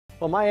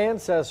Well, my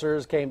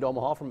ancestors came to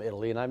Omaha from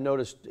Italy, and I've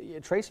noticed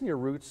tracing your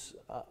roots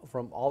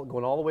going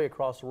all the way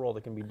across the world,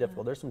 it can be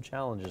difficult. There's some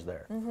challenges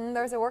there.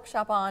 There's a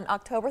workshop on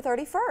October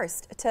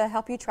 31st to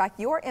help you track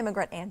your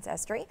immigrant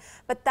ancestry,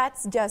 but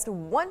that's just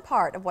one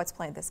part of what's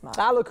planned this month.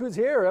 Look who's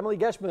here. Emily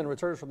Getzschman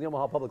returns from the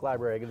Omaha Public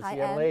Library. Good to see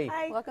you, Emily.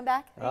 Hi, welcome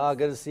back.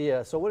 Good to see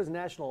you. So what is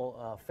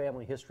National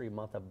Family History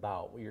Month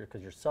about?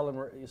 Because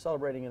you're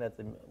celebrating it at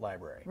the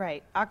library.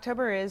 Right.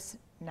 October is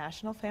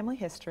National Family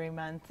History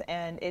Month,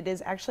 and it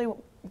is actually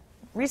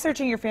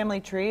researching your family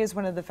tree is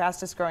one of the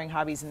fastest growing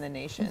hobbies in the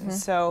nation.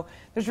 So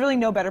there's really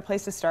no better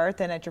place to start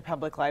than at your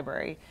public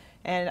library.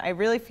 And I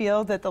really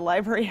feel that the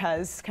library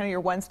has kind of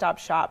your one-stop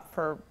shop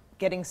for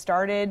getting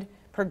started,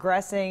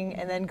 progressing,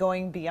 and then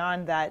going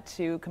beyond that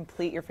to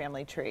complete your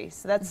family tree.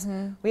 So that's,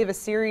 we have a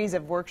series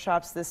of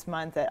workshops this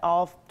month at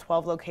all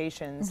 12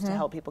 locations to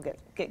help people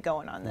get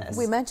going on this.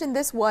 We mentioned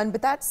this one,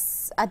 but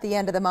that's at the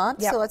end of the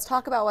month. So let's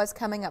talk about what's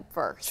coming up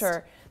first.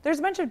 Sure. There's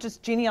a bunch of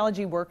just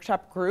genealogy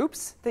workshop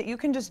groups that you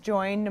can just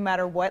join no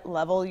matter what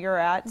level you're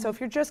at. So if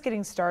you're just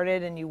getting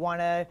started and you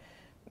want to,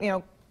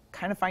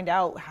 kind of find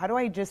out, how do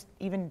I just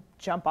even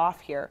jump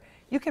off here?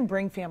 You can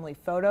bring family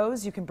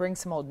photos, you can bring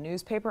some old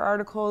newspaper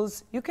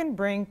articles, you can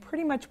bring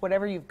pretty much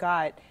whatever you've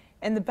got.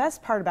 And the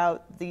best part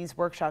about these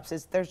workshops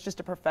is there's just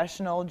a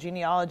professional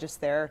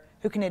genealogist there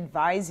who can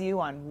advise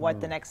you on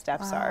what the next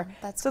steps are.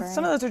 That's so great.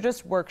 Some of those are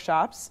just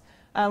workshops.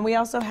 We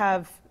also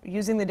have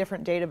using the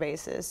different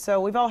databases. So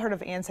we've all heard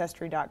of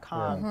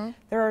Ancestry.com.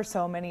 There are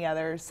so many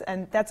others,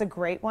 and that's a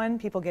great one.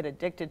 People get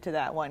addicted to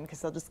that one because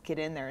they'll just get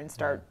in there and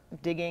start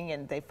digging,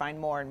 and they find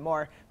more and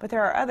more. But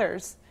there are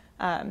others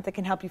that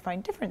can help you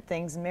find different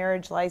things: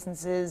 marriage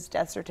licenses,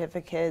 death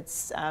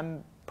certificates,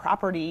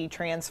 property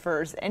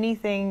transfers,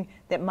 anything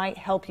that might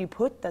help you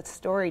put that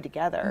story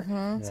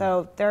together.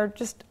 So there are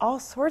just all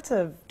sorts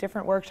of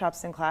different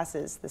workshops and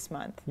classes this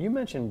month. You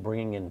mentioned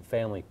bringing in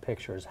family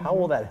pictures. How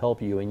will that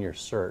help you in your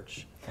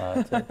search?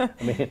 I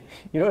mean,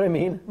 you know what I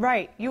mean?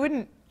 Right. You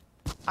wouldn't,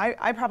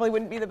 I probably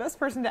wouldn't be the best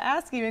person to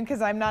ask even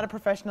because I'm not a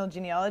professional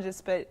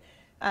genealogist, but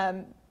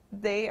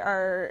they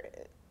are,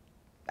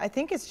 I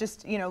think it's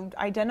just,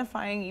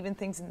 identifying even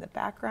things in the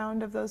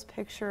background of those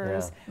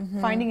pictures,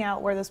 finding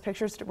out where those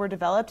pictures were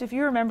developed. If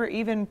you remember,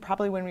 even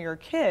probably when we were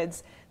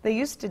kids, they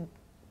used to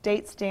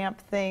date stamp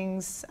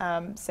things,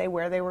 say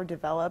where they were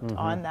developed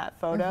on that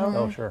photo.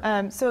 Oh, sure.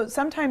 So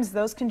sometimes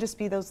those can just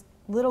be those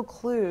little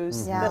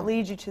clues that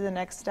lead you to the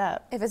next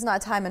step. If it's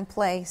not time and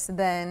place,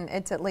 then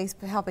it's at least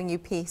helping you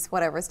piece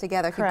whatever's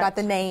together. If you've got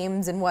the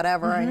names and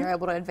whatever, and you're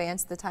able to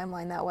advance the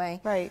timeline that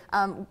way. Right.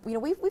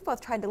 We've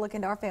both tried to look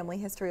into our family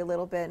history a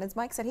little bit, and as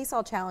Mike said, he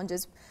saw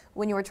challenges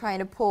when you were trying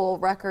to pull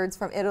records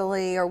from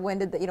Italy, or when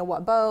did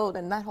what boat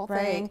and that whole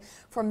thing.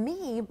 For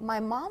me, my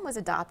mom was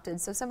adopted,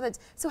 so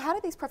so how do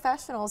these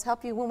professionals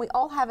help you when we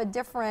all have a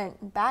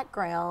different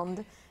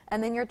background?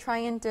 And then you're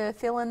trying to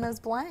fill in those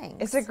blanks.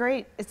 It's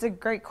a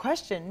great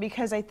question,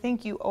 because I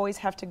think you always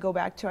have to go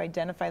back to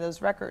identify those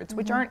records,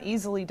 which aren't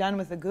easily done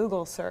with a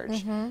Google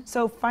search.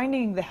 So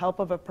finding the help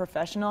of a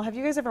professional. Have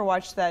you guys ever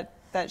watched that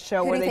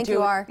show where they do?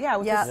 You are? Yeah,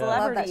 with the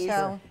celebrities. Love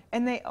that show.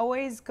 And they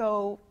always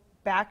go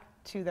back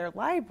to their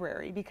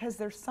library because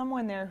there's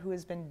someone there who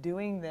has been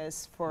doing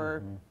this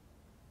for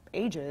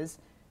ages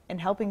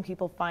and helping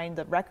people find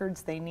the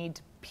records they need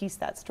to piece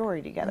that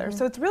story together.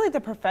 So it's really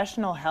the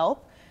professional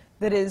help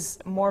that is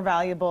more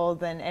valuable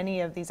than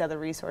any of these other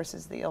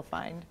resources that you'll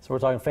find. So we're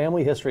talking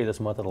family history this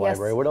month at the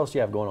library. What else do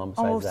you have going on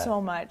besides that? Oh,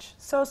 so much.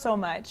 So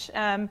much.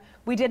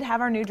 We did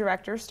have our new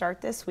director start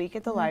this week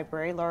at the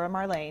library, Laura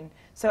Marlane.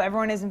 So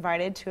everyone is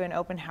invited to an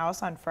open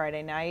house on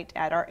Friday night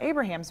at our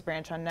Abrahams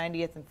branch on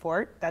 90th and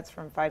Fort. That's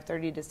from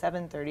 5:30 to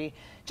 7:30.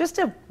 Just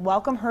to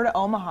welcome her to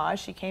Omaha.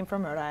 She came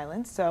from Rhode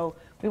Island, so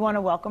we want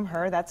to welcome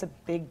her. That's a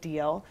big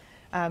deal.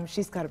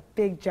 She's got a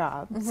big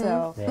job.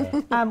 So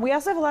we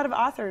also have a lot of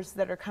authors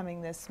that are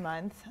coming this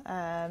month,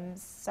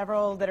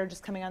 several that are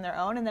just coming on their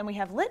own, and then we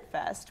have Lit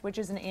Fest, which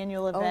is an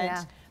annual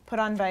event put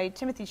on by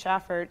Timothy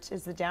Schaffert,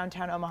 is the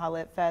Downtown Omaha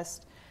Lit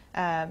Fest,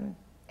 and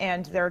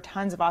there are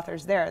tons of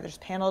authors there. There's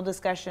panel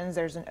discussions,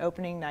 there's an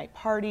opening night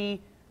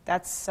party.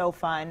 That's so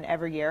fun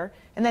every year.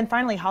 And then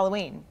finally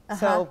Halloween.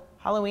 So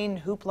Halloween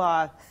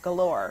hoopla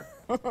galore.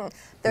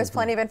 There's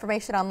plenty of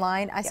information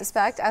online, I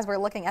suspect, as we're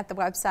looking at the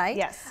website,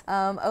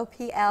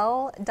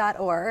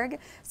 opl.org.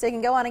 So you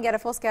can go on and get a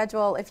full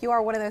schedule. If you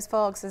are one of those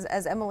folks,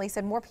 as Emily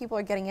said, more people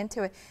are getting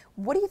into it.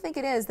 What do you think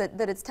it is, that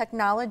it's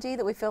technology,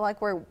 that we feel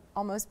like we're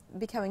almost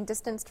becoming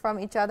distanced from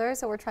each other,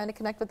 so we're trying to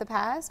connect with the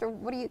past? Or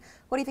what do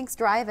you think's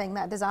driving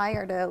that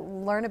desire to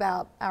learn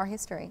about our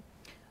history?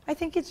 I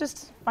think it's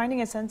just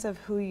finding a sense of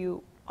who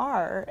you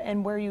are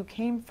and where you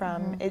came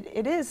from.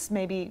 It is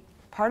maybe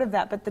part of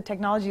that, but the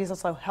technology has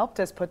also helped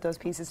us put those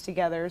pieces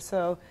together.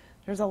 So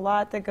there's a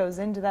lot that goes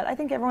into that. I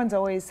think everyone's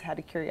always had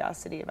a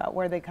curiosity about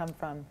where they come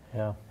from.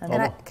 Yeah.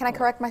 Can I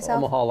correct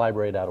myself?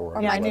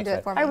 OmahaLibrary.org. Yeah, I need to do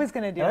it for me. I was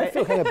going to do it. I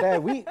feel kind of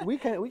bad. We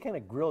kind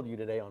of grilled you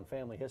today on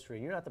family history.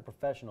 You're not the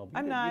professional,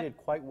 but you did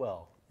quite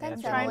well.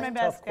 Thanks, I'm trying my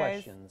best, tough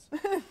guys. questions.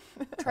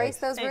 Trace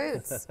those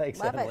roots. Thanks,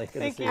 Love Emily. it.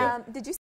 Good to see you. Did you